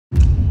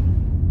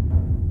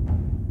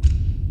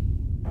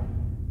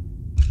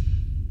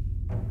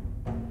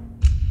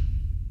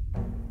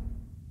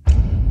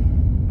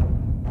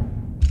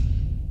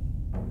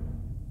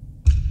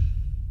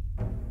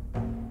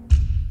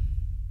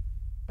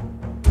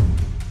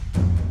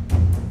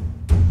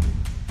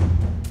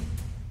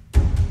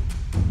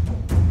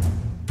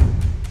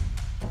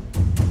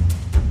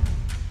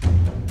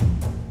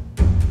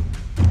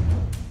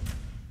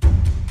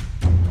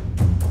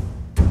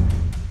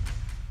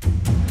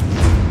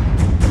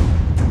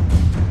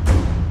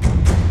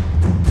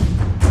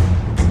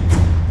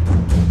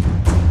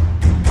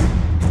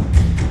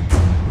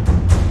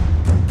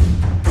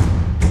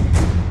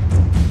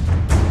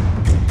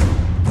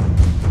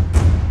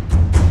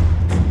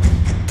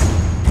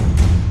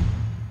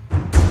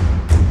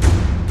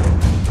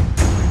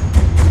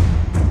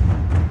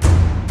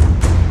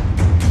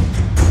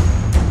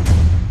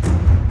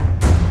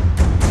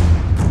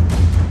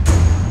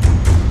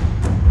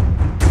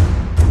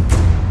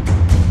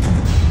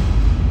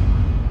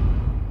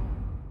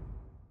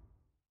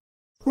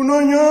What's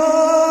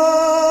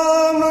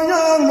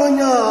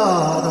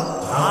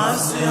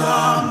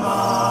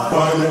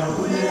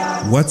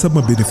up,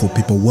 my beautiful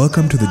people?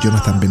 Welcome to the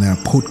Jonathan Benaiah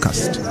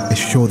podcast, a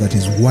show that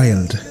is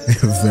wild,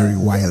 very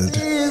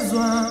wild.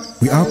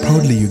 We are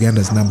proudly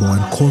Uganda's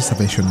 #1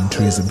 conservation and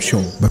tourism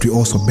show, but we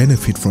also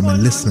benefit from a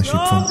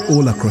listenership from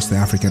all across the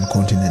African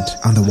continent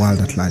and the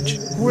world at large.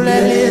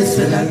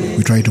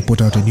 We try to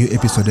put out a new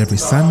episode every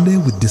Sunday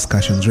with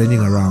discussions ranging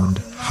around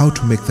how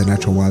to make the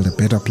natural world a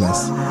better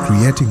place,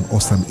 creating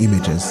awesome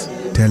images,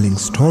 telling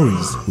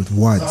stories with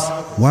words,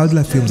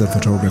 wildlife films and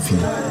photography,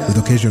 with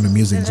occasional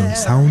musings on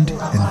sound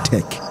and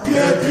tech.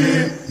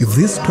 If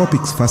these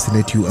topics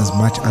fascinate you as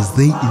much as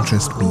they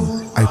interest me,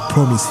 I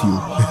promise you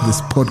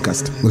this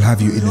podcast will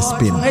have you in a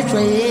spin.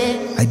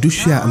 I do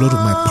share a lot of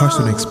my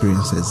personal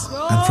experiences,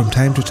 and from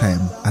time to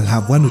time, I'll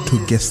have 1 or 2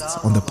 guests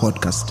on the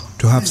podcast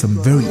to have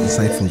some very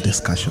insightful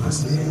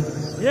discussions.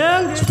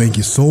 So thank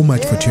you so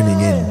much for tuning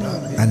in,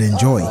 and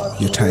enjoy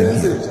your time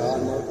here.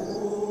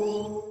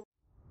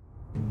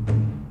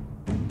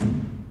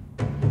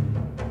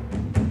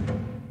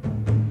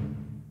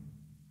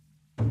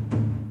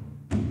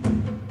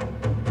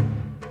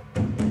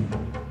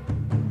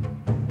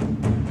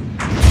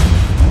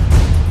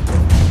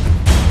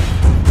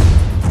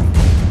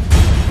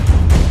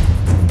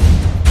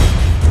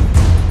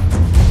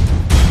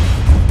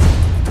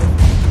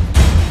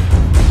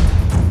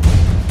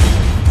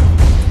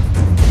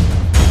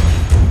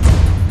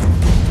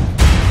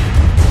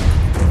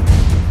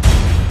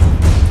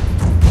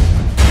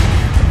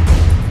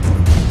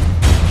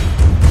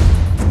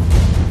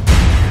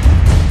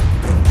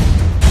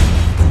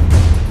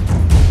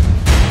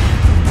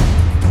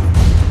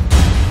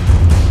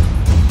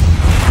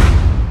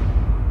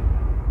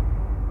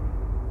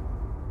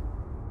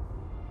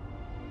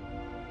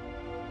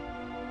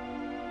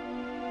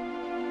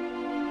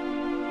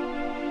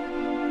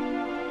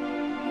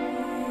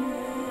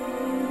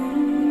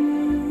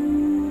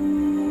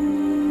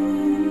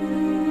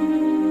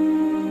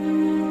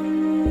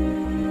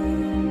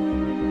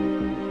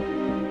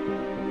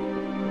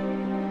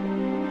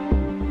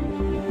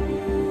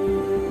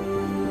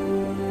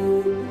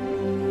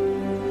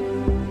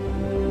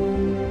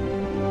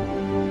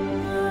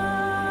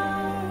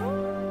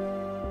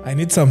 I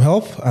need some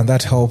help, and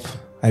that help,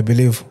 I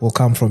believe, will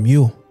come from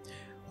you.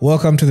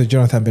 Welcome to the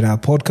Jonathan Benaiah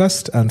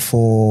podcast, and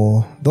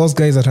for those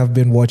guys that have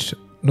been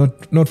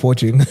not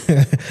watching,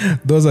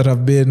 those that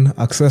have been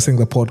accessing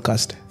the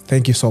podcast,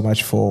 thank you so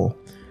much for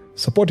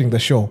supporting the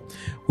show.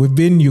 We've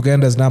been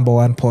Uganda's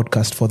 #1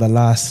 podcast for the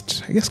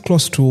last, I guess,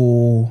 close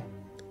to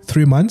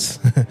 3 months,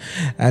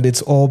 and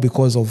it's all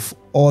because of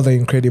all the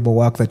incredible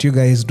work that you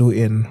guys do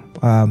in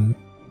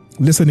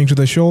listening to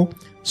the show,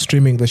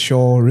 streaming the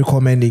show,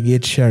 recommending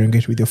it, sharing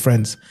it with your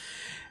friends.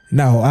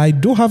 Now, I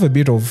do have a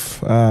bit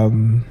of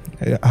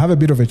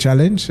a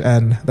challenge,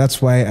 and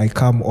that's why I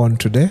come on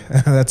today.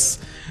 That's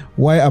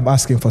why I'm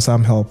asking for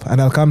some help,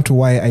 and I'll come to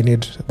why I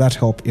need that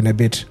help in a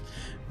bit.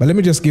 But let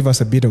me just give us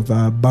a bit of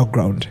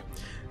background.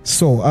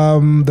 So,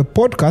 the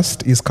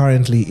podcast is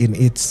currently in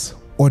its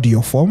audio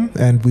form,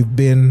 and we've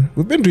been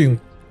doing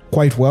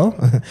quite well.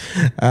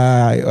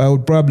 I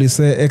would probably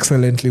say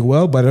excellently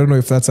well, but I don't know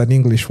if that's an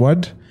English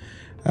word.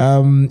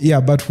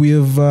 But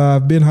we've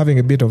been having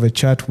a bit of a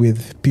chat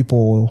with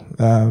people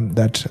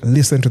that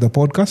listen to the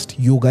podcast,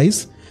 you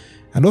guys,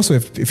 and also a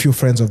few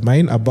friends of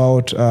mine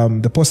about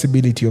the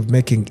possibility of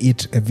making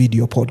it a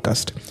video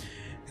podcast.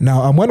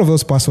 Now, I'm one of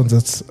those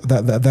persons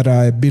that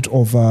are a bit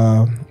of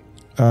a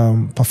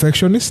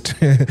perfectionist.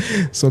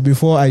 So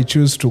before I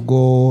choose to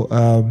go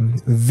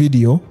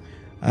video,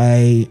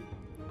 I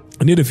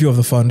need a few of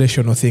the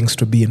foundational things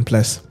to be in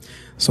place.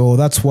 So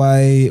that's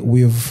why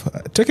we've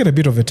taken a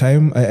bit of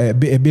time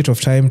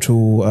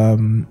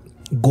to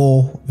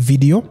go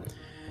video,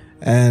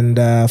 and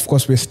of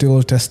course we're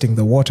still testing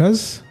the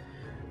waters.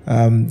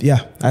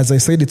 As I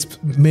said, it's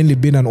mainly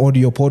been an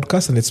audio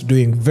podcast, and it's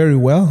doing very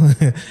well.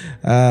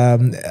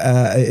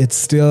 It's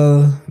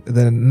still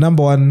the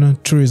 #1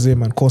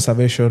 tourism and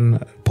conservation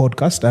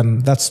podcast,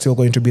 and that's still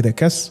going to be the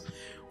case.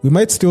 We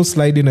might still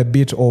slide in a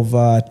bit of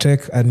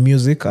tech and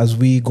music as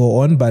we go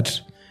on,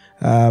 but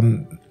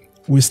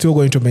we're still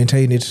going to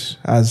maintain it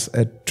as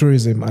a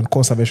tourism and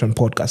conservation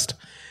podcast.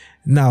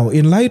 Now,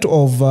 in light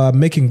of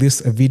making this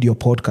a video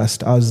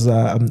podcast, as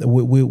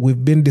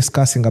we've been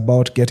discussing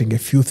about getting a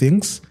few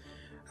things.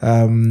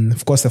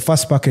 Of course, the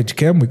first package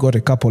came. We got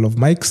a couple of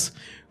mics.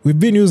 We've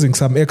been using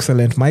some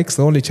excellent mics.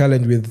 The only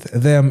challenge with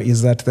them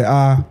is that there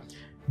are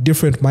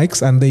different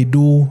mics, and they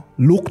do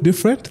look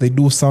different. They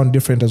do sound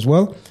different as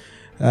well.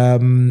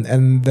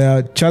 And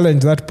the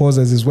challenge that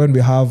poses is when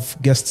we have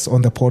guests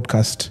on the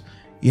podcast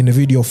in a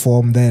video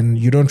form, then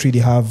you don't really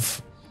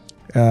have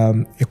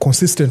a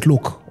consistent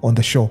look on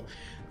the show.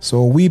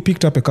 So we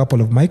picked up a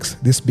couple of mics,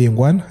 this being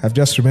one. I've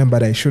just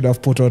remembered I should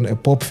have put on a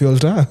pop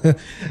filter.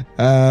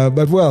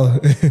 But well,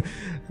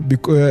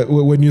 because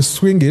when you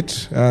swing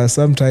it,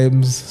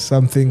 sometimes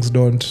some things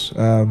don't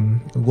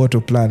go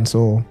to plan.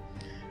 So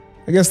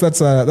I guess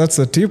that's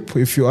a tip.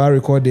 If you are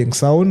recording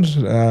sound,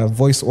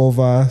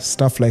 voiceover,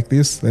 stuff like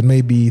this, then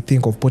maybe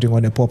think of putting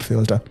on a pop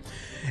filter.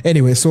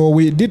 Anyway, so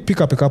we did pick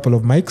up a couple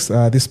of mics,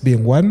 this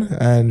being one,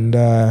 and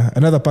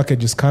another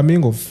package is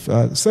coming of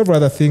several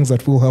other things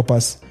that will help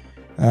us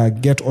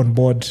get on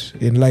board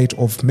in light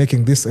of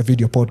making this a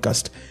video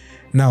podcast.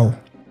 Now,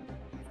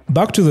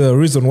 back to the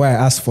reason why I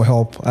asked for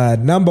help.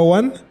 Number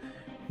one,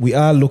 we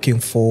are looking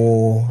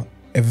for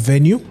a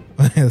venue.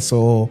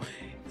 So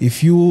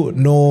if you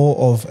know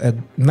of a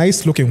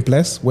nice looking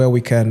place where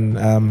we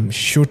can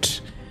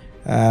shoot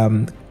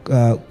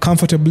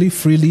comfortably,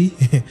 freely,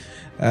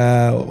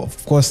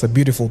 of course, a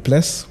beautiful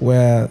place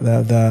where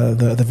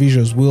the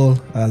visuals will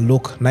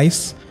look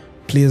nice,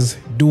 please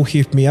do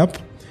hit me up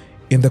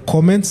in the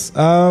comments.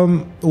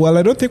 Well,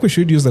 I don't think we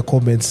should use the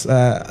comments.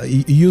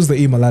 Use the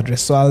email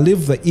address. So I'll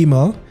leave the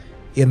email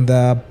in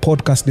the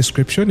podcast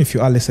description if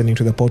you are listening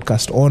to the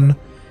podcast on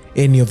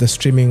any of the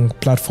streaming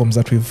platforms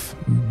that we've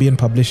been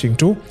publishing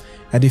to.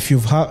 And if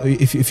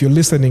you're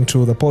listening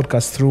to the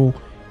podcast through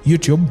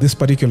YouTube, this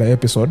particular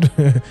episode,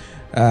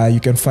 you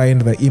can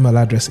find the email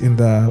address in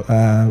the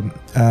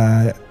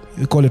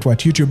you call it what,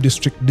 YouTube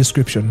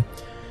description.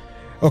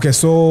 Okay,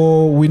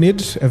 so we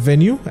need a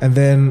venue, and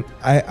then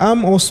I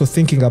am also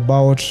thinking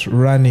about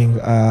running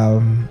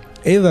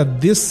either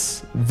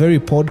this very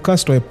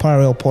podcast or a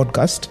parallel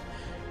podcast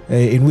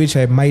in which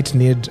I might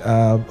need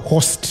a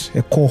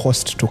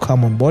co-host to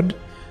come on board.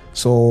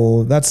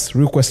 So that's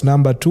request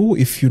number 2.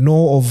 If you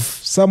know of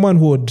someone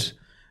who would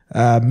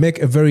make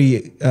a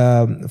very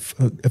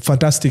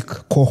fantastic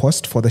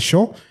co-host for the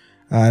show,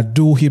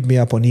 do hit me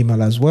up on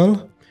email as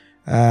well.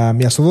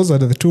 So those are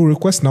the 2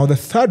 requests. Now the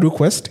third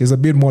request is a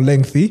bit more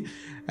lengthy,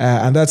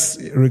 and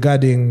that's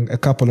regarding a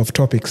couple of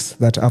topics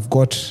that I've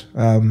got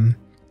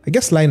I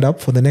guess lined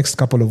up for the next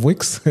couple of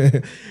weeks.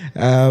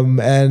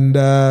 And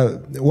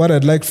what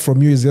I'd like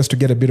from you is just to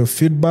get a bit of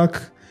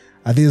feedback.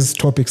 Are these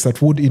topics that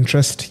would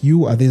interest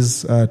you? Are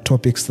these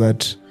topics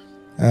that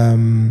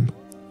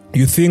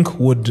you think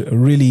would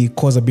really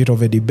cause a bit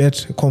of a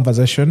debate, a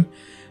conversation?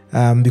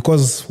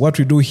 Because what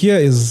we do here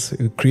is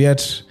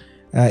create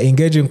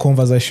engaging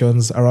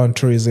conversations around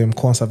tourism,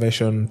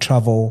 conservation,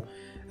 travel,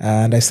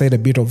 and I said a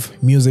bit of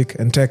music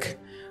and tech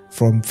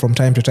from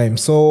time to time.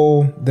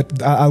 So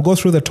I'll go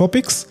through the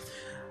topics.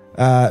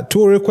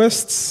 2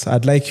 requests.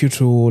 I'd like you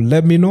to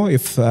let me know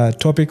if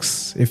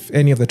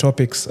any of the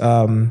topics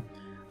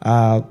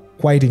are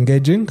quite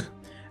engaging.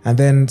 And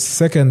then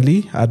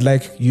secondly, I'd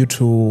like you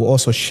to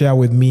also share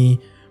with me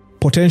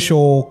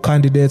potential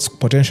candidates,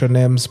 potential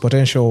names,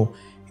 potential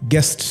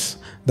guests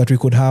that we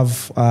could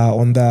have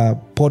on the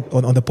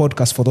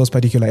podcast for those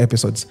particular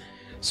episodes.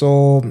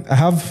 So I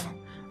have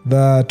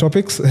the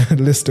topics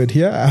listed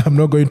here. I'm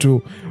not going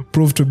to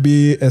prove to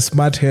be a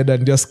smart head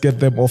and just get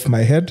them off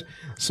my head.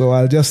 So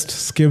I'll just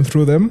skim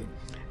through them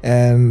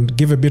and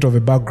give a bit of a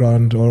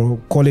background, or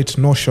call it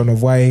notion,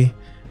 of why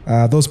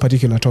those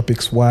particular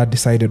topics were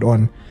decided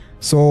on.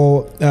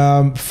 So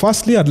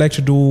firstly, I'd like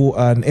to do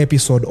an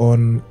episode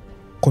on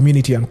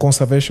community and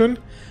conservation.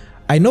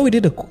 I know we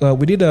did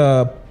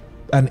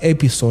an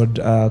episode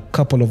a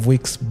couple of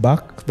weeks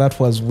back that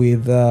was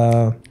with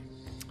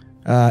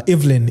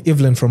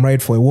Evelyn from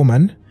Ride for a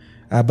Woman,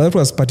 but that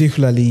was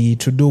particularly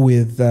to do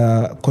with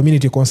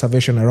community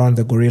conservation around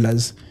the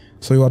gorillas.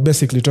 So you are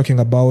basically talking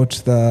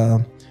about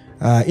the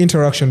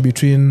interaction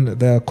between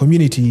the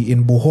community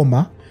in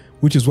Buhoma,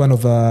 which is one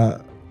of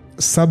the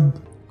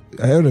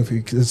I don't know if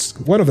it's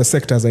one of the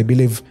sectors, I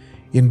believe,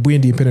 in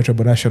Bwindi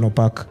Impenetrable National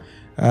Park.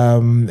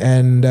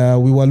 And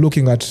we were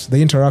looking at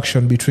the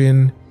interaction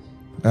between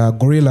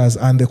gorillas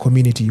and the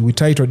community. We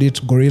titled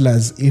it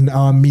Gorillas in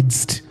Our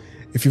Midst.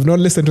 If you've not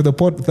listened to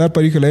that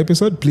particular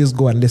episode, please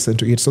go and listen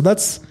to it. So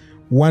that's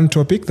one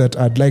topic that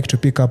I'd like to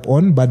pick up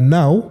on. But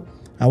now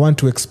I want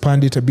to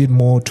expand it a bit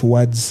more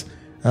towards,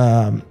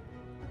 I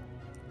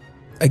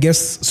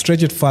guess,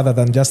 stretch it further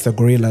than just the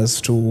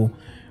gorillas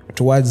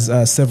towards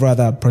several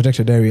other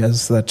protected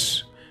areas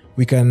that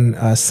we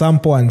can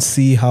sample and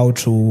see how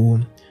to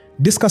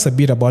discuss a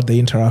bit about the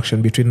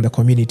interaction between the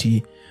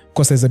community.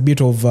 Because there's a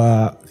bit of,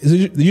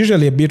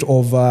 usually a bit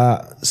of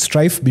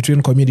strife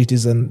between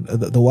communities and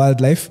the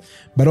wildlife,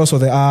 but also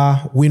there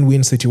are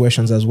win-win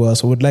situations as well.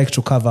 So we'd like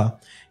to cover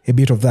a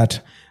bit of that.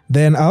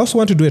 Then I also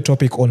want to do a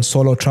topic on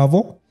solo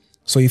travel.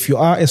 So if you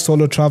are a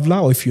solo traveler,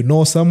 or if you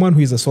know someone who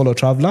is a solo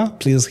traveler,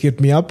 please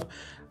hit me up.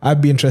 I'd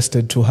be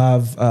interested to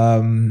have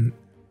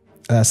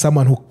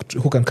someone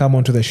who can come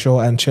onto the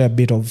show and share a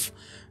bit of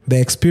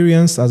their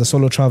experience as a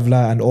solo traveler,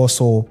 and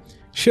also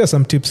share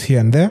some tips here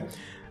and there.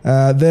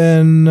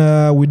 Then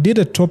we did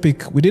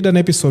an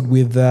episode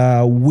with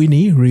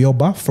Winnie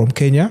Rioba from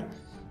Kenya,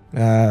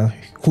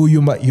 who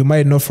you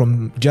might know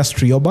from Just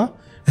Rioba,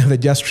 the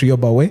Just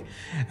Rioba way.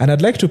 And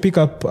I'd like to pick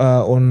up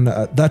on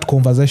that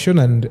conversation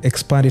and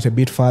expand it a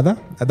bit further.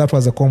 That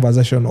was a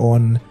conversation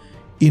on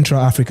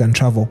intra-African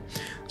travel.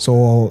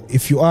 So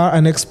if you are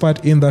an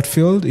expert in that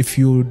field, if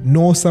you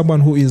know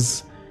someone who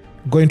is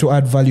going to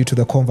add value to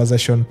the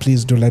conversation,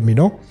 please do let me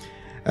know.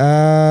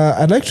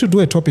 I'd like to do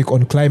a topic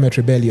on climate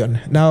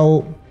rebellion.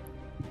 Now,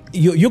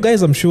 you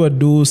guys, I'm sure,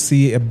 do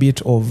see a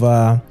bit of,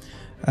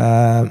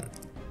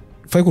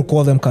 if I could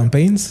call them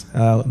campaigns.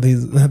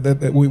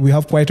 We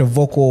have quite a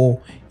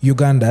vocal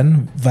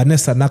Ugandan,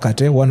 Vanessa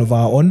Nakate, one of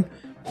our own,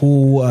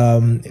 who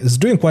is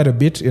doing quite a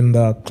bit in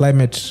the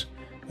climate,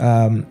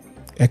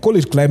 I call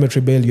it climate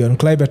rebellion,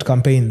 climate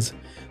campaigns.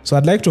 So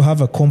I'd like to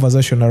have a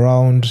conversation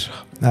around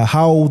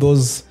how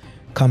those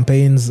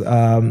campaigns,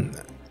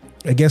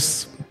 I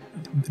guess,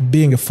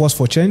 being a force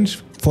for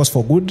change, force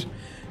for good.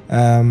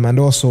 And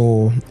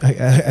also,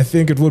 I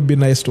think it would be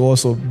nice to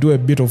also do a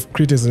bit of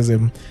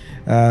criticism.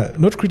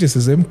 Not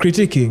criticism,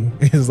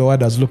 critiquing is the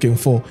word I was looking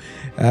for.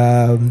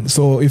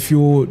 So if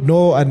you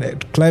know a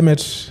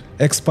climate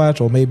expert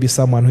or maybe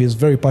someone who is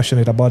very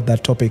passionate about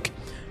that topic,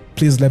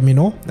 please let me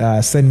know.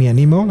 Send me an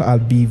email. I'll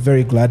be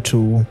very glad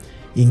to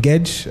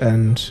engage.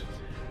 And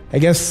I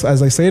guess,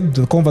 as I said,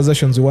 the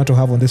conversations we want to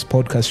have on this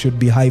podcast should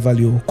be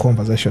high-value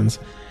conversations.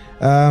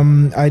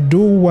 I do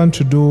want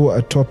to do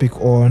a topic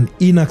on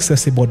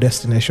inaccessible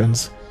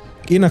destinations.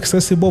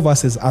 Inaccessible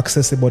versus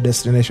accessible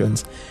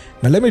destinations.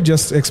 Now, let me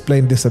just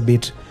explain this a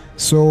bit.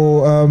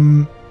 So,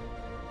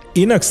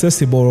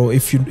 inaccessible,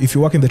 if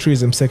you work in the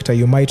tourism sector,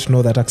 you might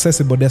know that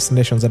accessible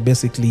destinations are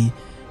basically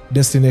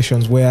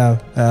destinations where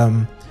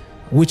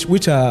which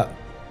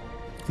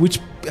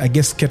I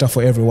guess cater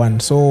for everyone.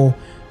 So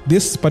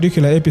this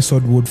particular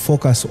episode would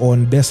focus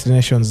on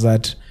destinations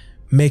that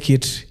make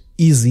it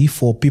easy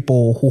for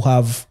people who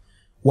have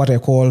what I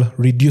call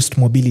reduced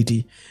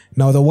mobility.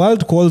 Now, the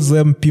world calls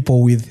them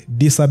people with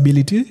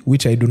disability,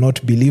 which I do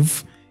not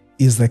believe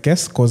is the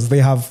case, because they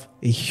have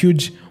a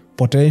huge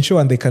potential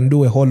and they can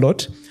do a whole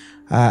lot.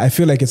 I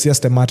feel like it's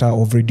just a matter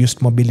of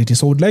reduced mobility.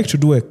 So I would like to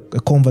do a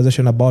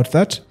conversation about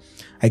that.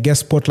 I guess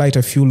spotlight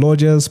a few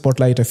lodges,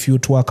 spotlight a few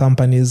tour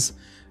companies,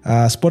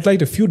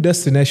 spotlight a few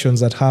destinations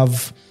that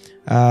have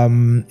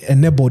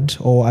enabled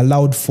or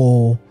allowed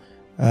for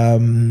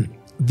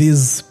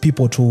these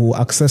people to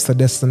access the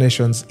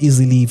destinations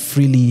easily,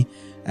 freely,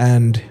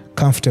 and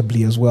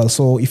comfortably as well.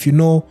 So if you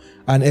know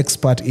an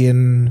expert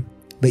in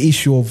the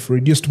issue of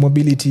reduced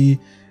mobility,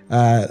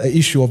 the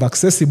issue of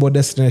accessible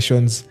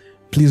destinations,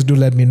 please do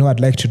let me know. I'd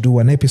like to do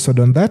an episode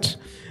on that.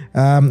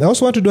 I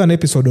also want to do an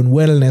episode on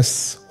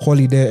wellness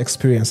holiday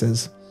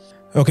experiences.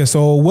 Okay,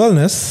 so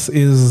wellness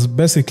is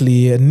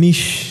basically a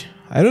niche.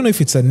 I don't know if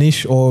it's a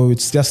niche or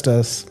it's just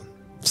a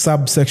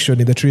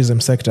subsection in the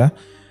tourism sector.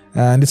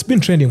 And it's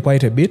been trending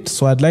quite a bit.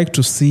 So I'd like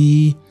to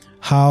see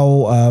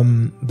how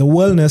the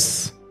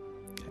wellness,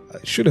 I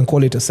shouldn't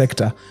call it a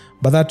sector,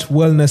 but that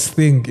wellness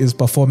thing is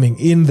performing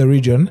in the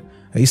region,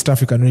 East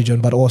African region,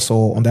 but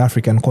also on the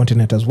African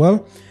continent as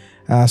well.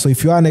 So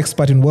if you are an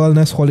expert in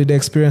wellness holiday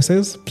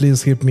experiences,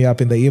 please hit me up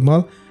in the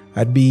email.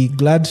 I'd be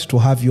glad to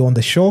have you on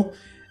the show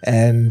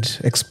and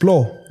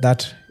explore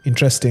that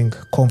interesting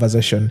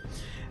conversation.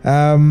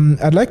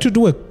 I'd like to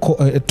do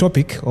a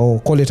topic,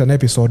 or call it an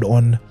episode,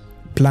 on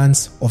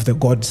plants of the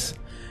gods.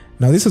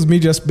 Now, this is me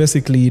just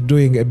basically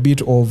doing a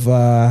bit of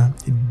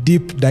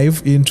deep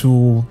dive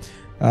into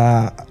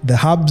the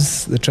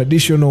herbs, the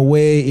traditional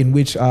way in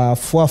which our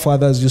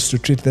forefathers used to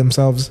treat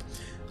themselves.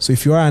 So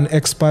if you are an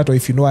expert, or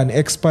if you know an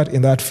expert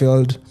in that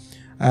field,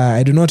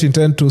 I do not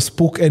intend to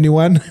spook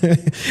anyone,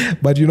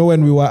 but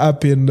when we were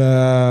up in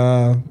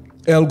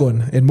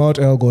Elgon, in Mount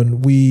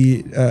Elgon,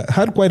 we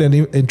had quite an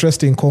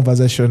interesting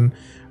conversation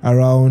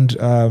around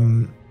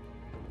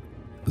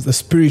the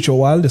spiritual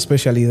world,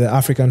 especially the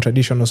African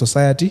Traditional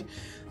Society.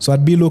 So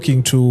I'd be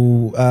looking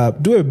to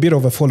do a bit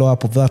of a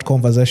follow-up of that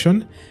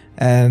conversation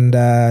and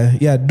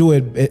do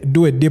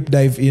a deep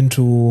dive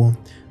into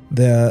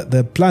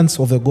the plants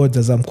of the gods,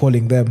 as I'm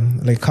calling them,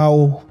 like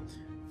how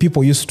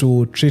people used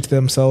to treat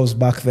themselves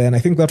back then. I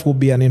think that will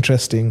be an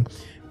interesting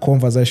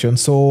conversation.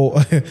 So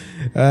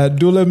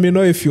do let me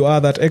know if you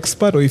are that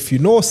expert or if you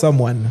know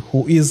someone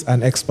who is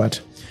an expert.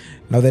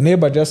 Now, the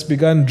neighbor just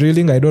began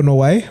drilling. I don't know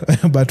why,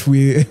 but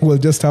we will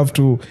just have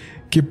to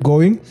keep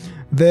going.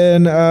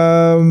 Then,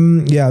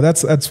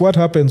 that's what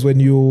happens when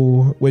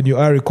you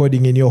are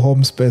recording in your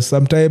home space.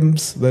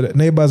 Sometimes the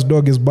neighbor's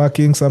dog is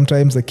barking.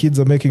 Sometimes the kids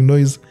are making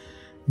noise,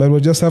 but we'll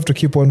just have to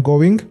keep on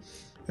going.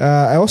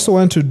 I also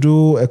want to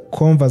do a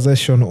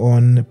conversation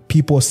on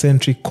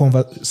people-centric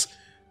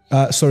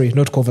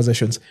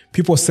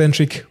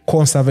people-centric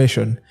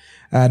conservation.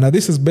 Now,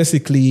 this is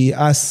basically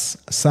us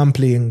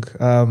sampling,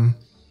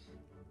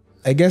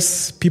 I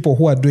guess, people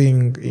who are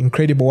doing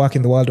incredible work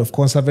in the world of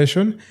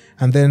conservation,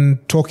 and then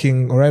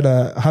talking, or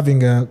rather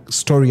having a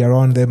story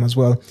around them as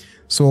well.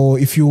 So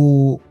if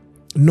you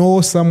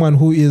know someone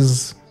who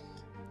is,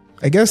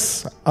 I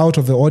guess, out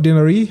of the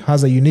ordinary,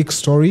 has a unique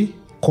story,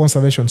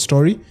 conservation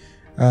story,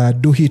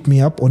 do hit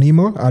me up on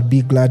email. I'd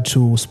be glad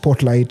to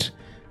spotlight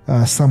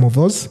some of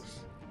those.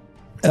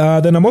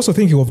 Then I'm also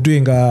thinking of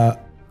doing an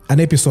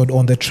episode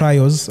on the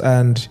trials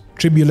and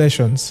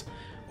tribulations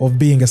of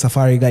being a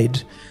safari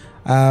guide.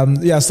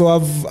 So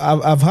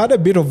I've had a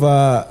bit of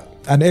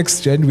an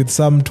exchange with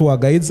some tour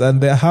guides, and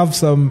they have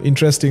some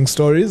interesting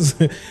stories.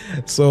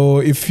 So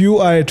if you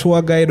are a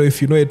tour guide, or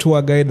if you know a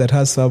tour guide that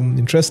has some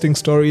interesting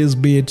stories,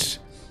 be it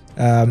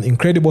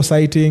incredible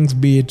sightings,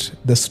 be it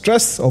the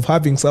stress of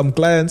having some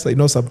clients. I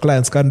know some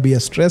clients can be a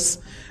stress.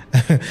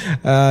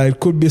 It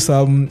could be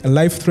some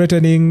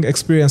life-threatening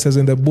experiences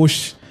in the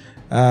bush.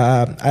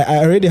 I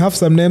already have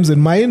some names in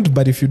mind,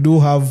 but if you do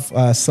have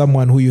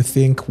someone who you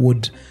think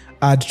would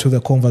add to the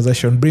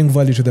conversation, bring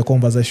value to the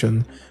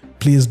conversation,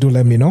 please do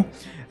let me know.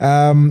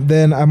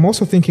 Then I'm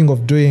also thinking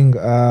of doing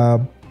a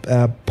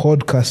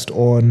podcast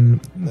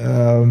on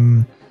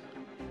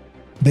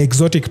the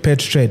exotic pet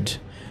trade.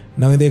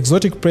 Now, in the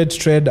exotic pet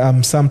trade,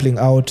 I'm sampling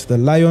out the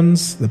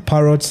lions, the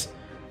parrots,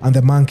 and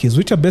the monkeys,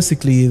 which are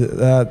basically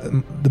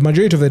the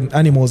majority of the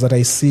animals that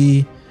I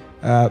see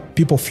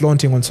people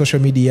flaunting on social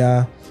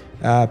media,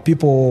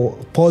 people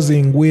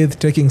posing with,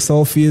 taking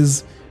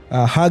selfies,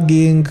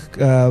 hugging,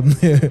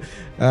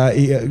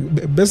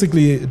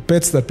 basically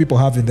pets that people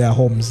have in their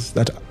homes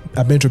that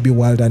are meant to be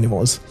wild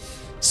animals.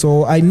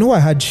 So I know I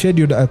had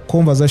scheduled a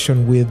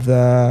conversation with,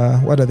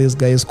 what are these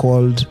guys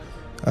called?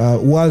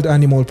 World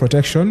Animal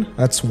Protection,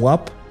 that's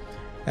WAP.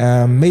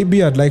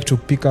 Maybe I'd like to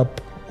pick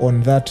up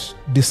on that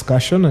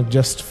discussion and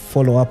just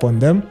follow up on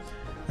them.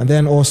 And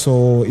then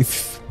also,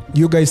 if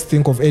you guys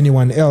think of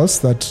anyone else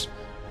that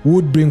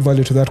would bring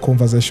value to that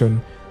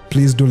conversation,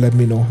 please do let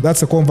me know.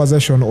 That's a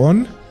conversation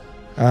on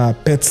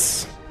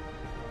pets.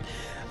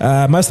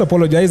 Must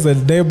apologize,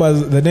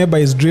 the neighbor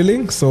is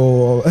drilling,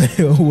 so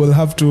we'll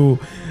have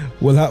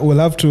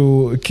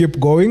to keep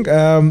going.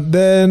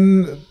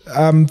 Then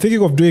I'm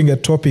thinking of doing a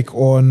topic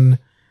on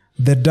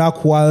the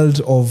dark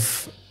world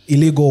of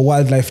illegal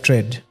wildlife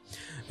trade.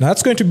 Now,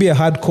 that's going to be a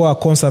hardcore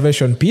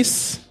conservation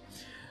piece.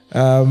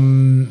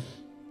 And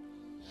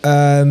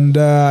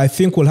I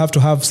think we'll have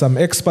to have some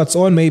experts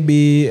on,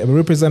 maybe a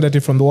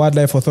representative from the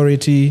Wildlife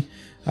Authority,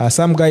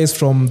 some guys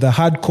from the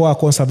hardcore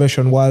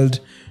conservation world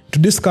to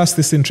discuss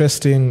this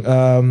interesting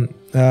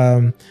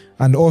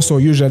and also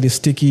usually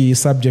sticky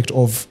subject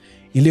of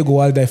illegal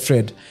wildlife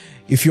trade.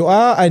 If you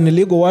are an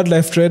illegal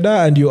wildlife trader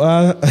and you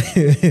are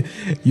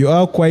you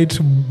are quite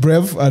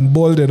brave and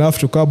bold enough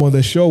to come on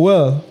the show,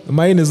 well,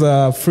 mine is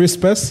a free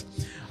space.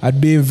 I'd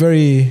be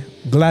very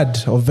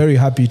glad or very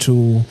happy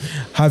to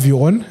have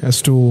you on,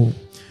 as to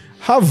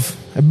have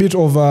a bit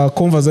of a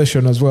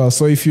conversation as well.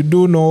 So if you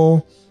do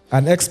know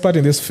an expert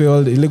in this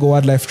field, illegal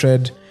wildlife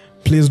trade,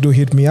 please do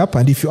hit me up.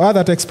 And if you are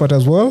that expert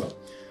as well,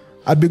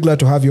 I'd be glad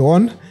to have you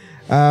on.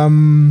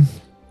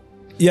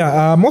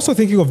 I'm also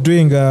thinking of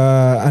doing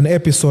an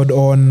episode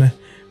on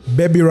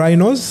baby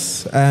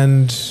rhinos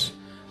and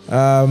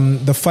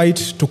the fight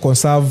to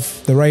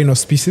conserve the rhino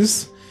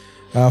species.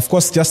 Of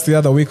course, just the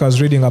other week I was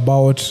reading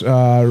about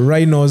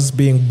rhinos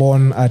being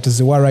born at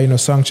Ziwa Rhino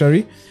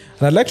Sanctuary.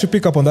 And I'd like to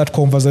pick up on that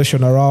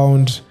conversation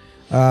around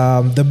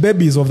the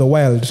babies of the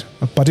wild,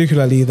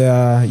 particularly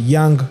the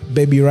young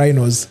baby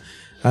rhinos,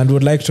 and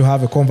would like to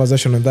have a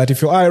conversation on that.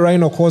 If you are a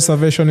rhino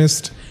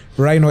conservationist,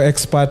 rhino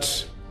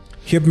expert,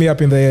 hit me up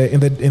on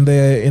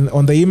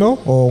the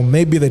email or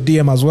maybe the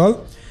DM as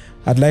well.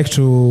 I'd like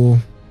to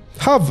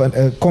have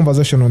a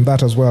conversation on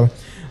that as well.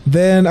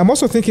 Then I'm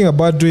also thinking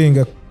about doing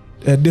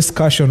a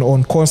discussion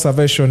on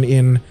conservation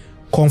in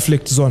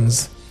conflict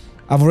zones.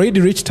 I've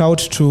already reached out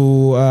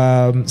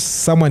to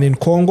someone in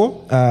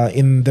Congo,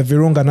 in the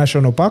Virunga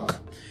National Park.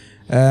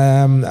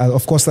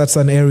 Of course, that's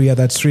an area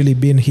that's really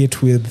been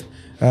hit with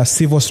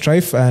civil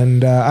strife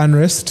and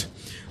unrest.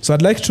 So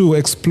I'd like to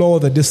explore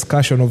the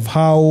discussion of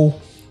how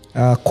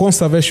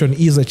conservation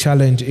is a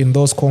challenge in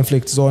those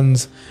conflict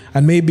zones,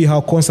 and maybe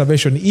how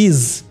conservation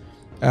is,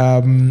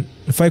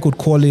 if I could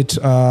call it,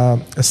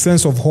 a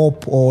sense of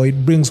hope, or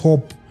it brings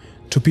hope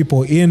to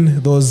people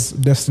in those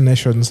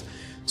destinations.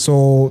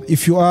 So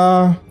if you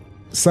are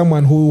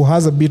someone who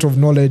has a bit of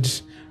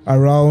knowledge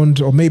around,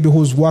 or maybe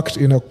who's worked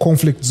in a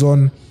conflict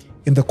zone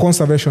in the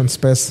conservation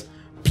space,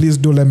 please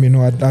do let me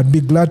know. I'd be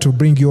glad to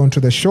bring you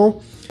onto the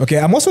show. Okay,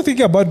 I'm also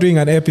thinking about doing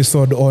an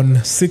episode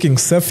on seeking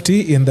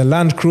safety in the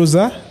Land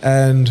Cruiser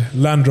and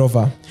Land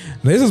Rover.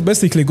 Now, this is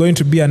basically going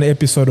to be an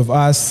episode of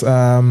us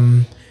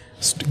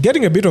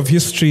getting a bit of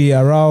history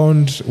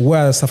around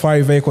where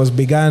safari vehicles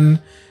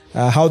began,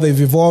 how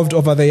they've evolved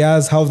over the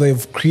years, how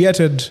they've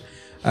created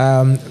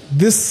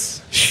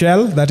this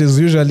shell that is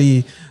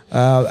usually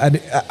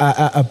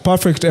a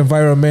perfect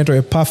environment, or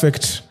a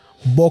perfect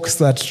box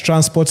that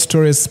transports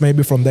tourists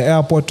maybe from the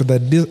airport to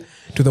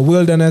the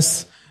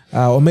wilderness,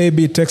 or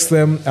maybe takes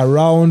them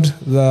around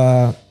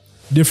the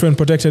different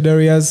protected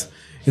areas.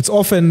 It's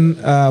often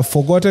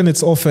forgotten.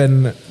 It's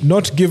often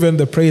not given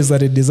the praise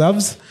that it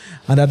deserves.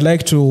 And I'd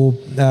like to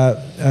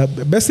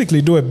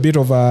basically do a bit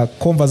of a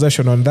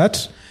conversation on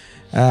that.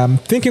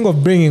 Thinking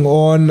of bringing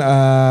on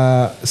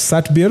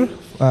Satbir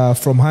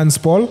from Hans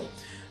Paul.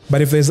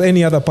 But if there's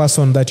any other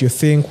person that you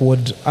think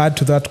would add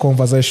to that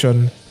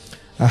conversation,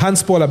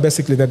 Hans Paul are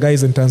basically the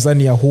guys in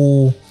Tanzania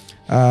who,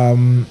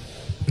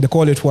 they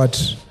call it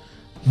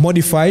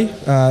modify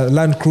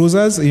Land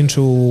Cruisers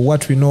into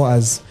what we know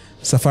as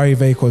safari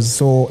vehicles.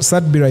 So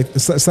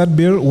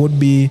Satbir would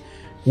be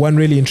one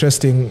really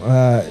interesting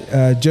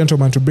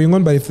gentleman to bring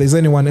on. But if there's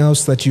anyone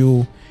else that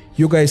you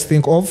guys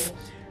think of,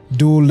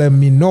 do let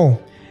me know.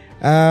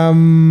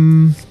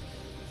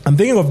 I'm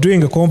thinking of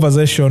doing a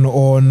conversation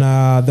on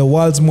the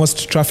world's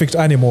most trafficked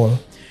animal,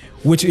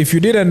 which, if you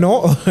didn't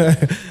know,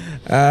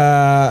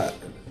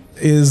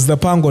 is the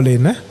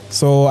pangolin.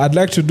 So I'd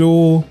like to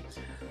do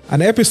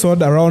an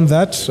episode around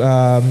that.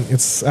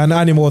 It's an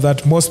animal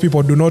that most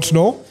people do not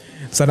know.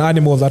 It's an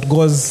animal that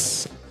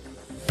goes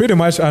pretty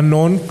much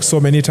unknown so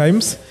many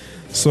times.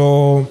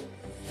 So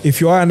if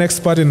you are an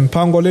expert in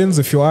pangolins,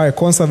 if you are a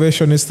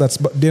conservationist that's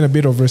done a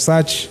bit of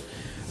research,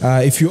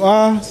 if you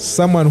are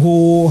someone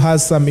who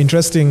has some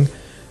interesting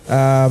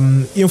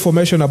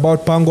information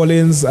about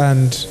pangolins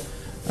and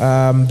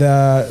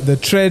the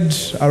trade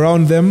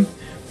around them,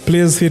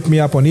 please hit me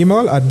up on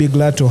email. I'd be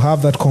glad to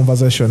have that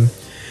conversation.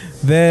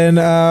 Then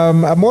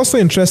I'm also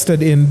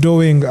interested in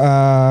doing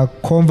a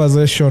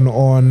conversation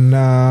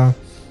on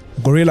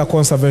gorilla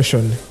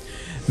conservation.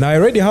 Now, I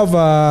already have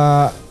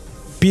a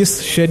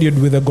piece scheduled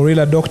with the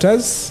gorilla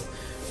doctors,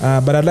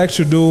 but I'd like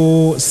to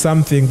do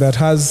something that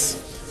has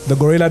the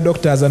gorilla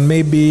doctors and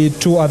maybe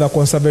 2 other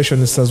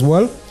conservationists as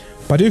well,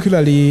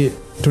 particularly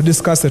to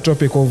discuss the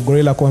topic of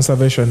gorilla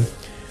conservation.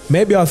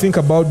 Maybe I'll think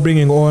about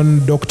bringing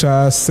on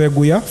Dr.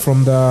 Seguya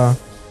from the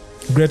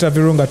Greater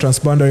Virunga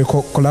Transboundary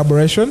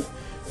Collaboration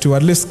to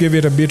at least give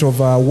it a bit of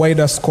a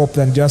wider scope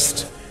than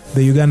just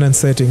the Ugandan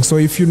setting. So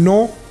if you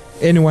know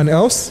anyone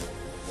else,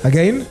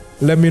 again,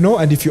 let me know.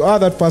 And if you are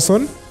that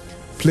person,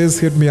 please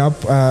hit me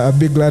up. I'd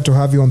be glad to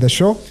have you on the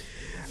show.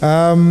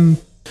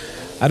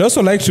 I'd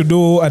also like to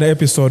do an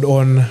episode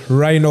on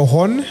rhino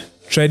horn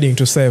trading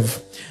to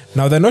save.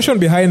 Now, the notion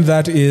behind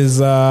that is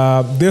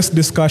this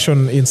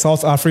discussion in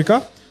South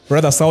Africa,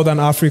 rather Southern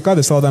Africa,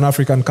 the Southern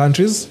African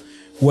countries,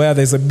 where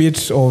there's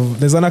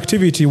an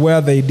activity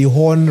where they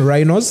dehorn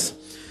rhinos.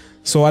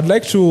 So I'd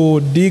like to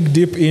dig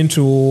deep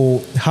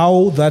into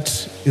how that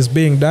is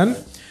being done,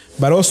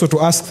 but also to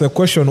ask the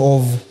question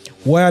of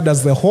where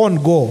does the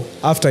horn go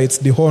after it's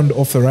dehorned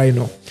off the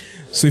rhino.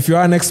 So if you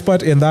are an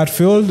expert in that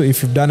field,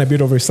 if you've done a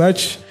bit of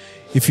research,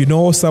 if you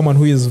know someone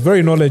who is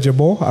very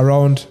knowledgeable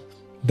around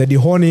the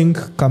dehorning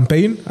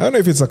campaign, I don't know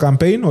if it's a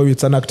campaign or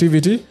it's an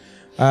activity,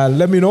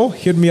 let me know.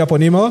 Hit me up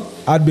on email.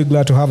 I'd be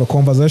glad to have a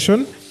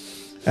conversation.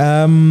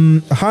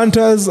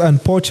 Hunters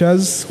and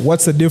poachers,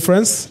 what's the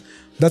difference?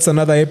 That's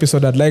another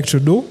episode I'd like to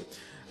do.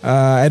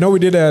 I know we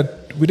did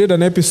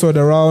an episode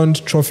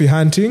around trophy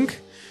hunting,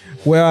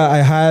 where I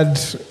had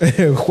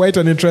quite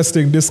an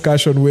interesting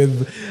discussion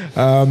with,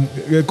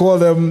 we call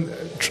them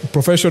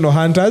professional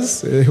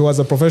hunters. He was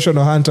a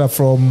professional hunter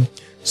from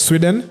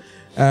Sweden.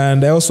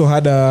 And I also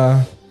had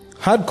a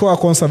hardcore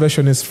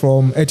conservationist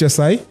from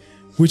HSI,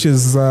 which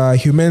is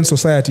Humane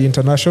Society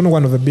International,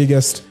 one of the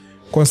biggest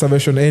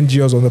conservation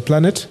NGOs on the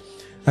planet.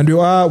 And we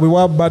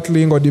were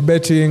battling or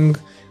debating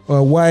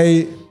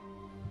why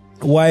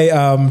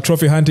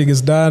trophy hunting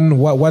is done.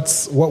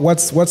 What's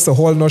the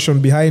whole notion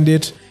behind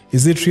it?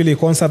 Is it really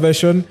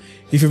conservation?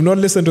 If you've not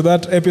listened to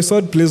that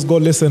episode, please go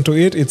listen to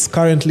it. It's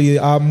currently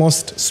our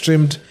most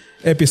streamed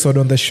episode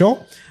on the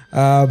show.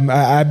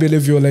 I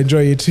believe you'll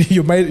enjoy it.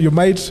 You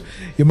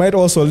might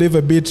also leave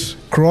a bit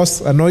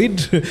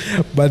annoyed,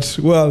 but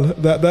well,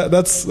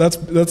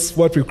 that's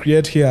what we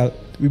create here.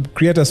 We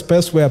create a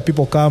space where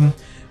people come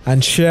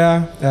and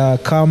share,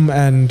 come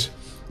and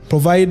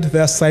provide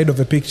their side of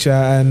the picture,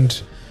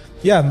 and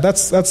yeah,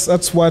 that's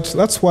what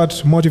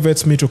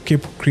motivates me to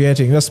keep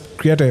creating. Just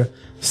create a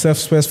safe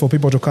space for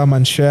people to come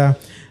and share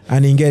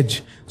and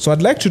engage. So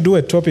I'd like to do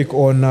a topic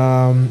on,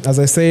 as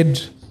I said,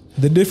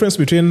 the difference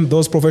between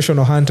those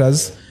professional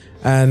hunters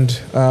and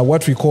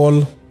what we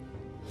call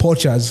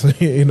poachers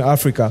in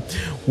Africa.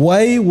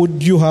 Why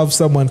would you have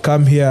someone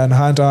come here and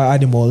hunt our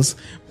animals,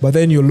 but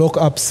then you lock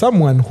up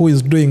someone who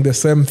is doing the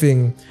same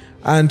thing,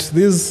 and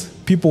these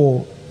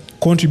people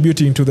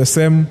contributing to the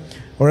same,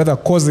 or rather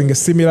causing a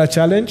similar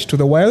challenge to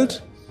the wild?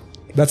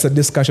 That's a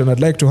discussion I'd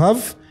like to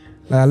have.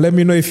 Let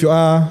me know if you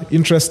are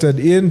interested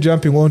in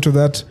jumping onto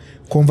that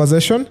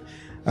conversation.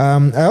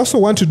 I also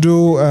want to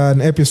do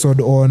an episode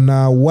on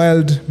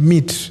wild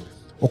meat,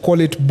 or call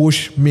it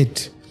bush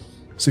meat.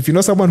 So if you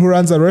know someone who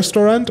runs a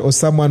restaurant or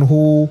someone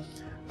who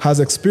has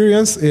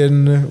experience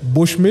in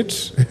bush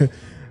meat,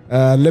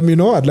 let me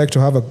know. I'd like to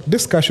have a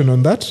discussion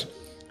on that.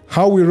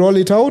 How we roll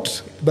it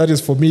out, that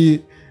is for me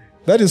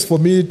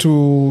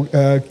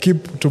to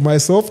keep to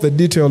myself, the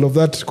detail of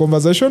that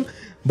conversation.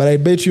 But I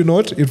bet you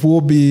not, it will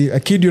be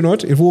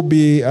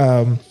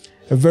a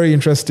very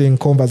interesting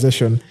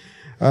conversation.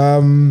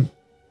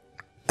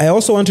 I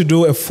also want to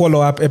do a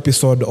follow-up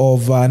episode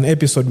of an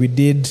episode we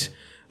did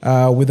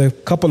with a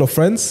couple of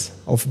friends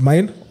of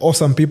mine,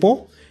 awesome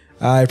people.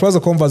 It was a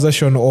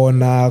conversation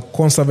on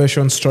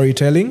conservation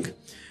storytelling,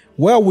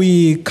 where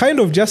we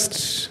kind of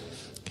just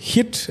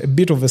hit a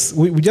bit of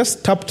we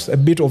just tapped a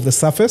bit of the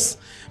surface,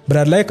 but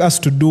I'd like us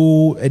to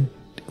do a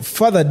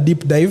further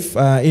deep dive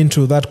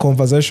into that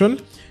conversation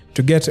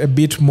to get a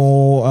bit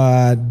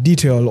more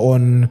detail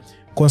on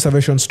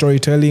conservation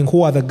storytelling.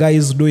 Who are the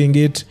guys doing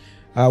it?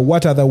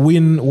 What are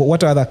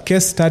the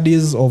case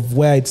studies of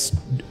where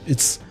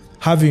it's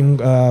having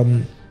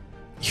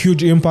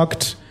huge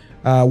impact?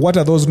 What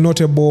are those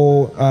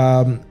notable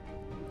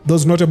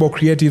those notable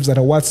creatives that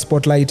are worth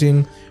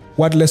spotlighting.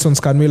 What lessons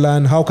can we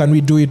learn? How can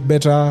we do it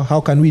better?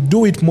 How can we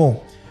do it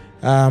more?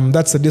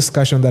 That's a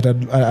discussion that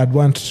I'd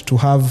want to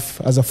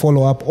have as a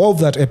follow-up of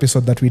that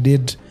episode that we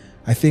did,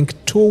 I think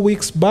 2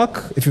 weeks back.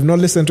 If you've not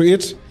listened to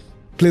it,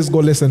 please go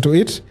listen to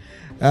it.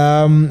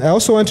 I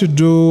also want to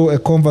do a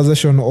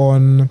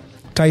conversation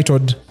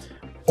titled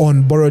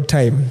On Borrowed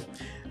Time.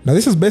 Now,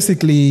 this is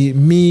basically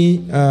me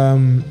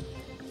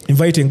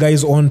inviting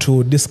guys on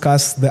to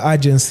discuss the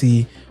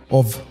urgency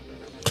of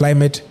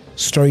climate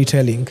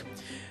storytelling.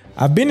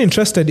 I've been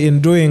interested in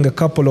doing a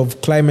couple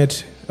of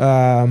climate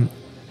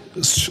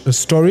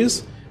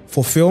stories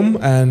for film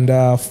and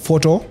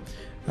photo,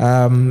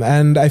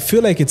 and I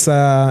feel like it's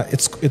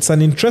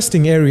an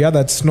interesting area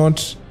that's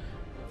not,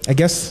 I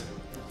guess,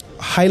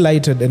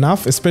 highlighted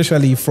enough,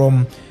 especially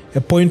from a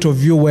point of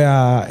view where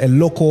a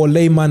local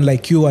layman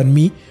like you and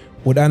me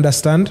would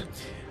understand.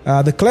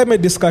 The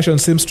climate discussion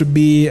seems to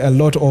be a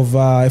lot of,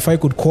 if I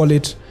could call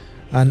it,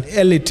 an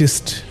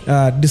elitist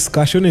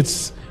discussion.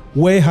 It's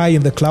way high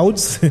in the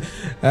clouds,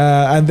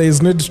 and there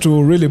is need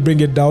to really bring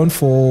it down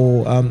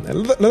for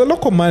the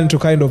local man to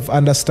kind of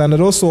understand.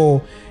 It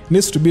also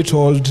needs to be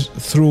told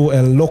through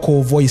a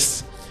local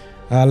voice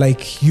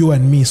like you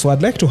and me. So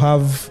I'd like to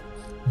have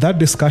that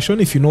discussion.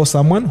 If you know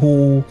someone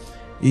who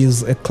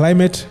is a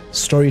climate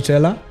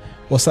storyteller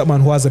or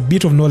someone who has a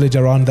bit of knowledge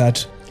around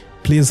that,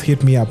 please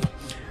hit me up.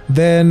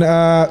 Then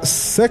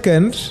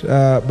second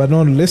last but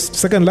not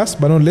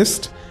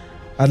least,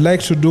 I'd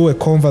like to do a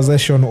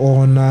conversation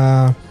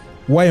on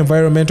why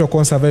environmental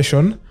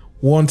conservation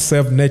won't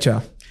save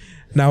nature.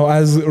 Now,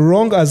 as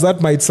wrong as that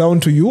might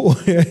sound to you,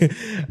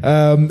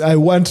 I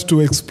want to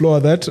explore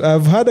that.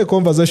 I've had a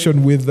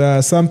conversation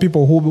with some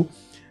people who,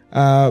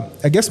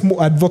 I guess,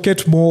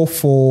 advocate more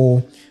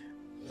for,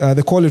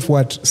 they call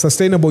it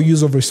sustainable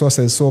use of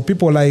resources. So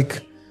people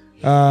like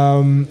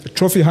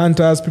trophy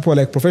hunters, people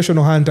like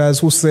professional hunters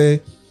who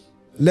say,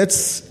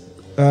 let's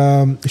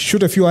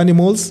shoot a few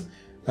animals,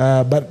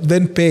 but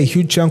then pay a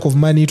huge chunk of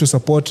money to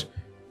support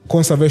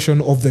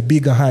conservation of the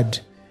bigger herd.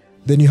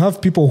 Then you have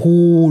people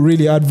who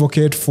really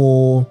advocate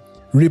for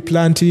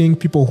replanting,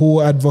 people who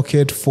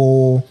advocate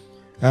for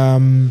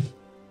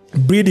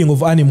breeding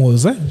of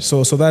animals,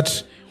 so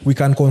that we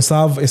can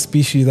conserve a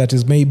species that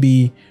is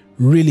maybe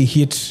really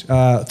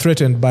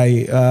threatened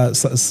by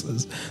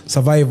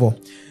survival.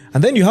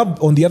 And then you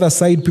have on the other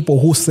side people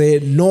who say,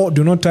 no,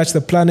 do not touch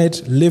the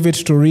planet, leave it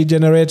to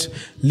regenerate,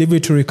 leave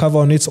it to recover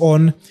on its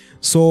own.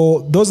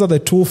 So those are the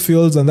two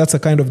fields, and that's a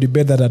kind of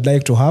debate that I'd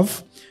like to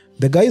have.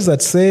 The guys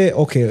that say,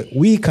 okay,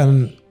 we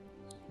can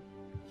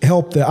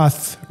help the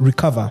earth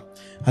recover.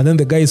 And then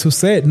the guys who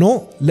say,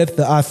 no, let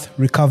the earth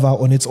recover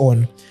on its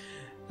own.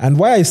 And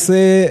why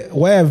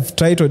I've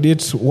titled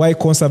it, why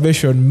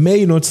conservation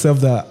may not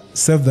save the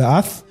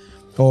earth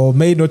or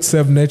may not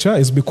save nature,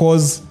 is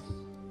because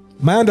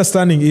my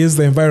understanding is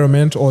the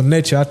environment or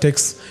nature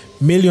takes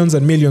millions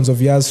and millions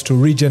of years to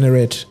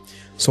regenerate.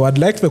 So I'd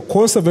like the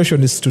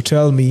conservationists to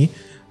tell me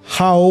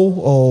how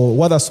or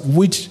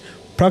which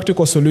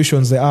practical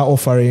solutions they are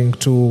offering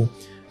to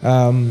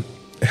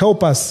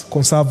help us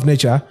conserve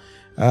nature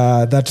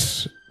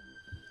that,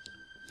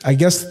 I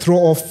guess, throw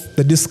off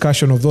the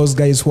discussion of those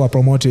guys who are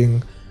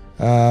promoting,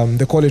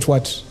 they call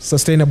it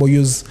sustainable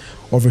use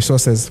of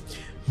resources.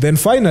 Then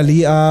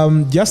finally,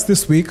 just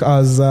this week, I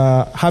was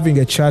having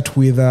a chat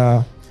with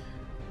a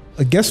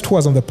guest who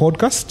was on the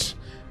podcast.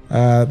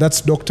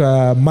 That's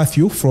Dr.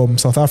 Matthew from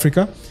South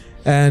Africa.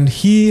 And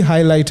he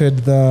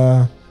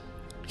highlighted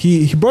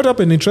he brought up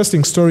an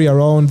interesting story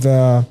around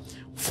the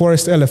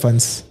forest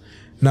elephants.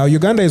 Now,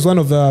 Uganda is one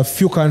of the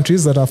few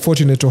countries that are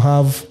fortunate to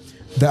have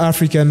the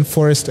African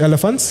forest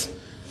elephants.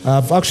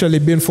 I've actually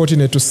been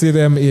fortunate to see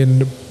them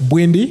in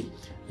Bwindi,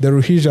 the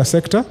Ruhija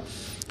sector.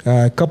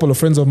 A couple of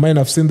friends of mine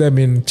have seen them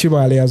in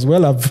Chibale as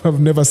well. I've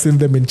never seen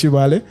them in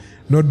Chibale,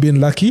 not been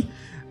lucky.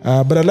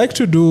 But I'd like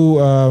to do,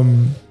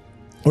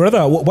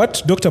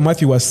 what Dr.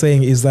 Matthew was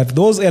saying is that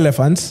those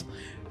elephants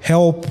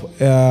help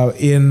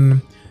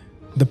in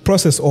the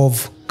process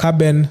of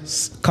carbon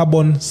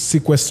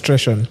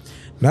sequestration.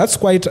 Now, that's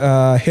quite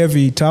a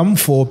heavy term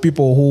for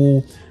people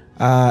who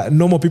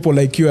normal people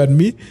like you and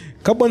me.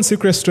 Carbon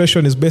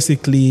sequestration is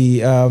basically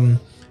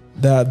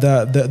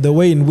the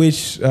way in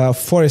which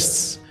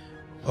forests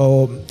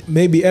or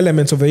maybe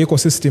elements of the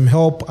ecosystem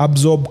help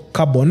absorb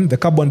carbon, the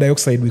carbon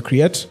dioxide we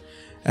create,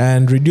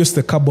 and reduce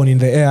the carbon in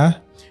the air,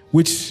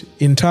 which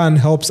in turn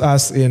helps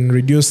us in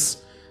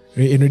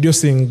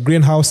reducing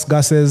greenhouse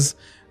gases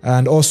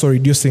and also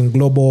reducing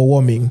global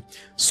warming.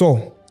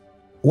 So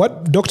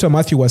what Dr.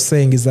 Matthew was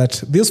saying is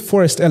that these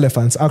forest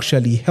elephants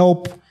actually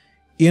help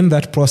in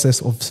that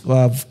process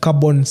of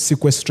carbon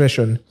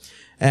sequestration.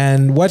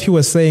 And what he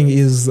was saying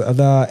is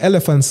the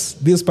elephants,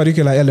 these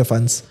particular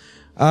elephants,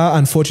 are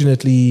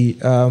unfortunately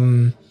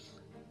under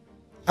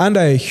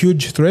a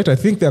huge threat. I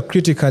think they're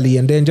critically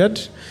endangered.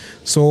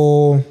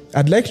 So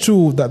I'd like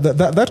to,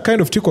 that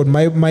kind of tickled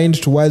my mind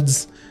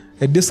towards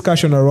a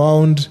discussion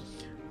around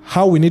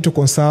how we need to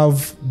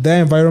conserve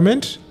their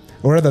environment,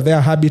 or rather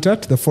their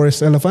habitat, the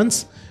forest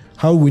elephants,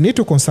 how we need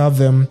to conserve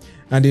them,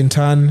 and in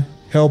turn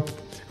help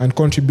and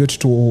contribute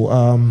to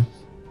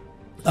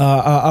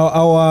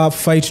our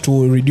fight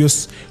to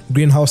reduce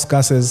greenhouse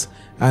gases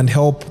and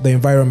help the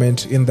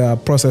environment in the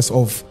process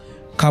of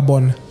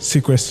carbon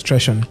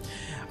sequestration.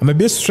 I'm a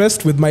bit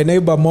stressed with my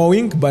neighbor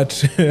mowing,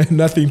 but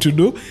nothing to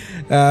do.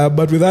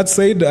 But with that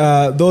said,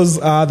 those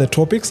are the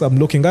topics I'm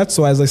looking at.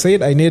 So as I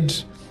said, I need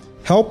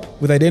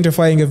help with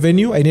identifying a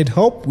venue. I need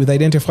help with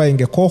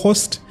identifying a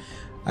co-host.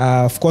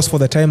 Of course, for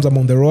the times I'm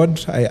on the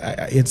road,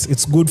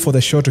 it's good for the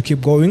show to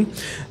keep going.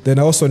 Then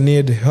I also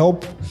need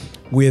help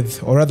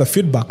with, or rather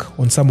feedback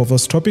on some of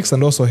those topics,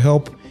 and also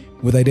help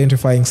with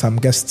identifying some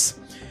guests.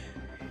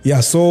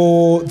 Yeah,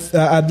 so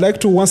I'd like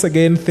to once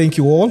again thank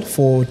you all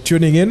for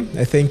tuning in.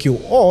 I thank you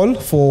all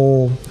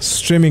for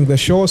streaming the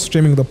show,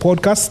 streaming the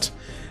podcast.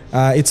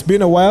 It's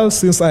been a while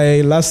since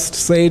I last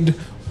said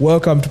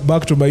welcome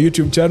back to my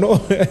YouTube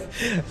channel.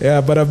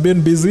 Yeah, but I've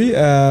been busy.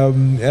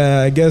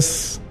 I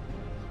guess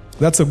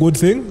that's a good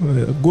thing,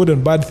 a good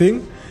and bad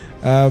thing.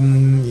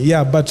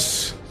 Yeah,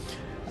 but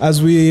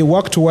as we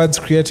work towards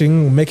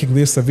making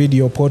this a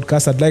video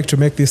podcast, I'd like to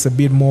make this a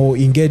bit more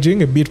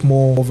engaging, a bit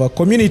more of a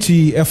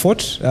community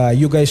effort.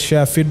 You guys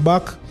share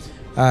feedback.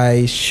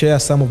 I share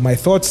some of my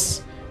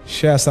thoughts,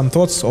 share some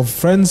thoughts of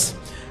friends,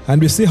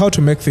 and we see how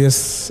to make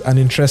this an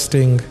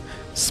interesting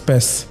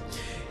space.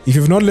 If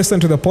you've not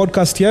listened to the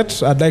podcast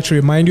yet, I'd like to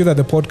remind you that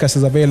the podcast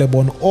is available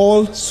on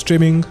all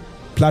streaming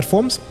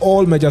platforms,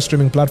 all major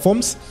streaming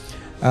platforms.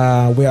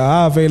 We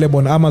are available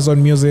on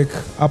Amazon Music,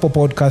 Apple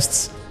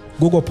Podcasts,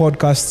 Google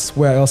Podcasts.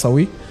 Where else are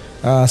we?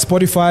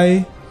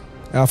 Spotify.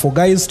 For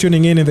guys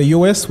tuning in the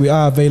US, we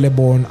are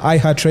available on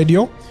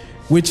iHeartRadio,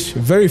 which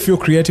very few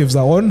creatives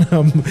are on.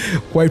 I'm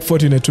quite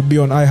fortunate to be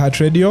on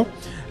iHeartRadio.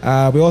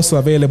 We're also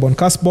available on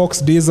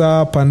Castbox,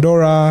 Deezer,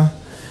 Pandora,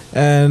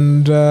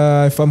 and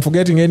if I'm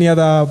forgetting any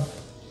other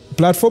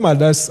platform,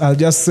 I'll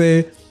just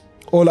say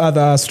all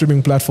other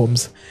streaming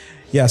platforms.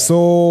 Yeah,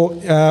 so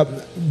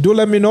do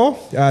let me know.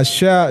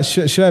 Share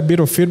a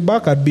bit of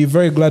feedback. I'd be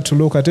very glad to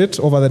look at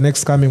it over the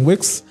next coming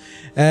weeks.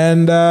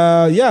 And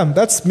yeah,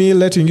 that's me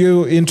letting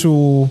you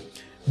into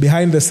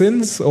behind the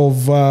scenes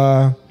of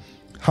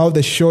how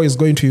the show is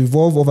going to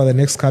evolve over the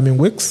next coming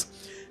weeks.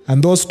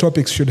 And those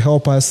topics should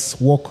help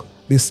us walk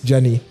this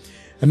journey.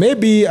 And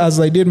maybe, as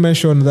I did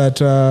mention,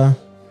 that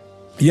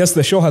yes,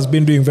 the show has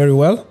been doing very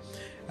well.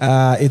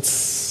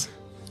 It's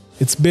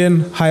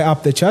been high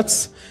up the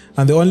charts.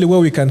 And the only way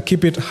we can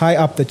keep it high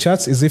up the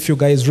charts is if you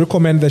guys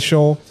recommend the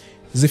show,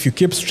 is if you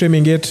keep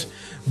streaming it.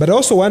 But I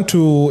also want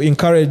to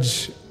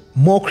encourage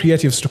more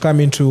creatives to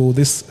come into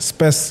this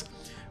space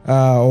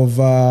of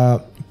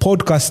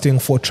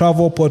podcasting for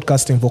travel,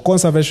 podcasting for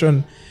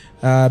conservation,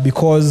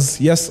 because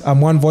yes,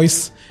 I'm one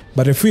voice,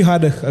 but if we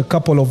had a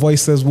couple of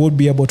voices, we would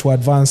be able to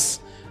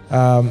advance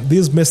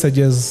these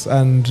messages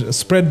and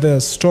spread the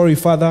story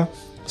further,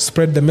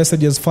 spread the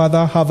messages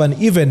further, have an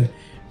even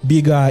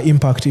bigger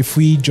impact if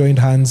we joined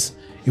hands,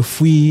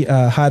 if we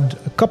had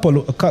a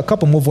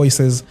couple more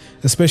voices,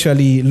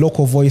 especially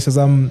local voices.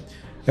 I'm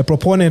a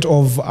proponent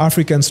of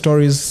African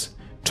stories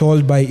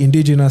told by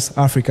indigenous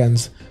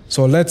Africans.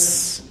 So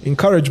let's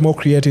encourage more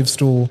creatives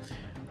to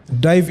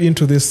dive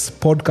into this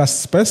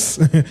podcast space,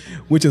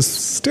 which is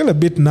still a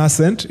bit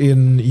nascent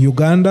in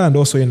Uganda and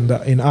also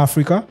in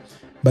Africa.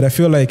 But I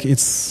feel like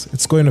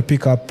it's going to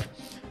pick up.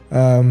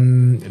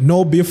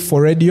 No beef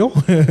for radio.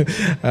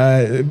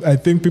 I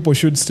think people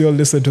should still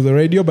listen to the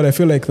radio, but I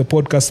feel like the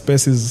podcast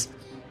space is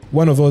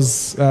one of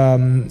those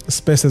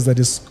spaces that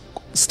is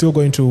still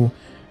going to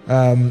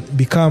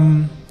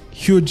become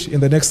huge in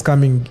the next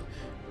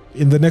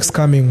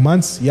coming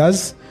months,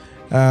 years.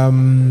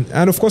 And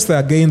of course, there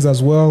are gains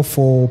as well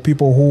for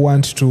people who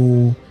want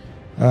to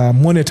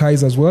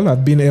monetize as well.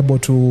 I've been able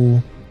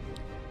to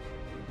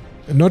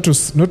not to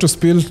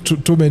spill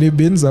too many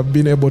beans. I've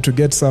been able to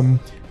get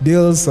some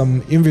deals,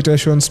 some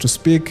invitations to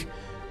speak,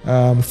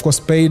 of course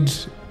paid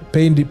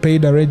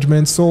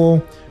arrangements.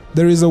 So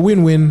there is a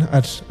win-win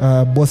at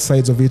both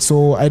sides of it.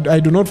 So I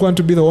do not want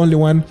to be the only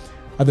one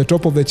at the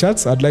top of the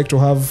charts. I'd like to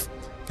have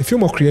a few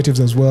more creatives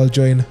as well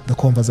join the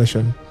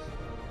conversation.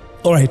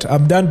 All right,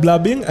 I'm done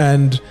blabbing,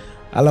 and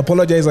I'll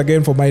apologize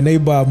again for my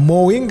neighbor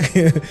mowing.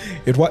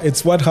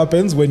 It's what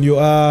happens when you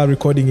are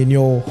recording in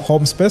your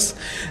home space.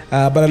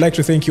 But I'd like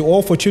to thank you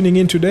all for tuning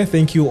in today.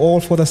 Thank you all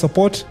for the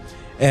support.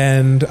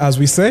 And as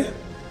we say,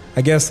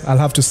 I guess I'll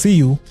have to see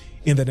you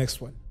in the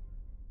next one.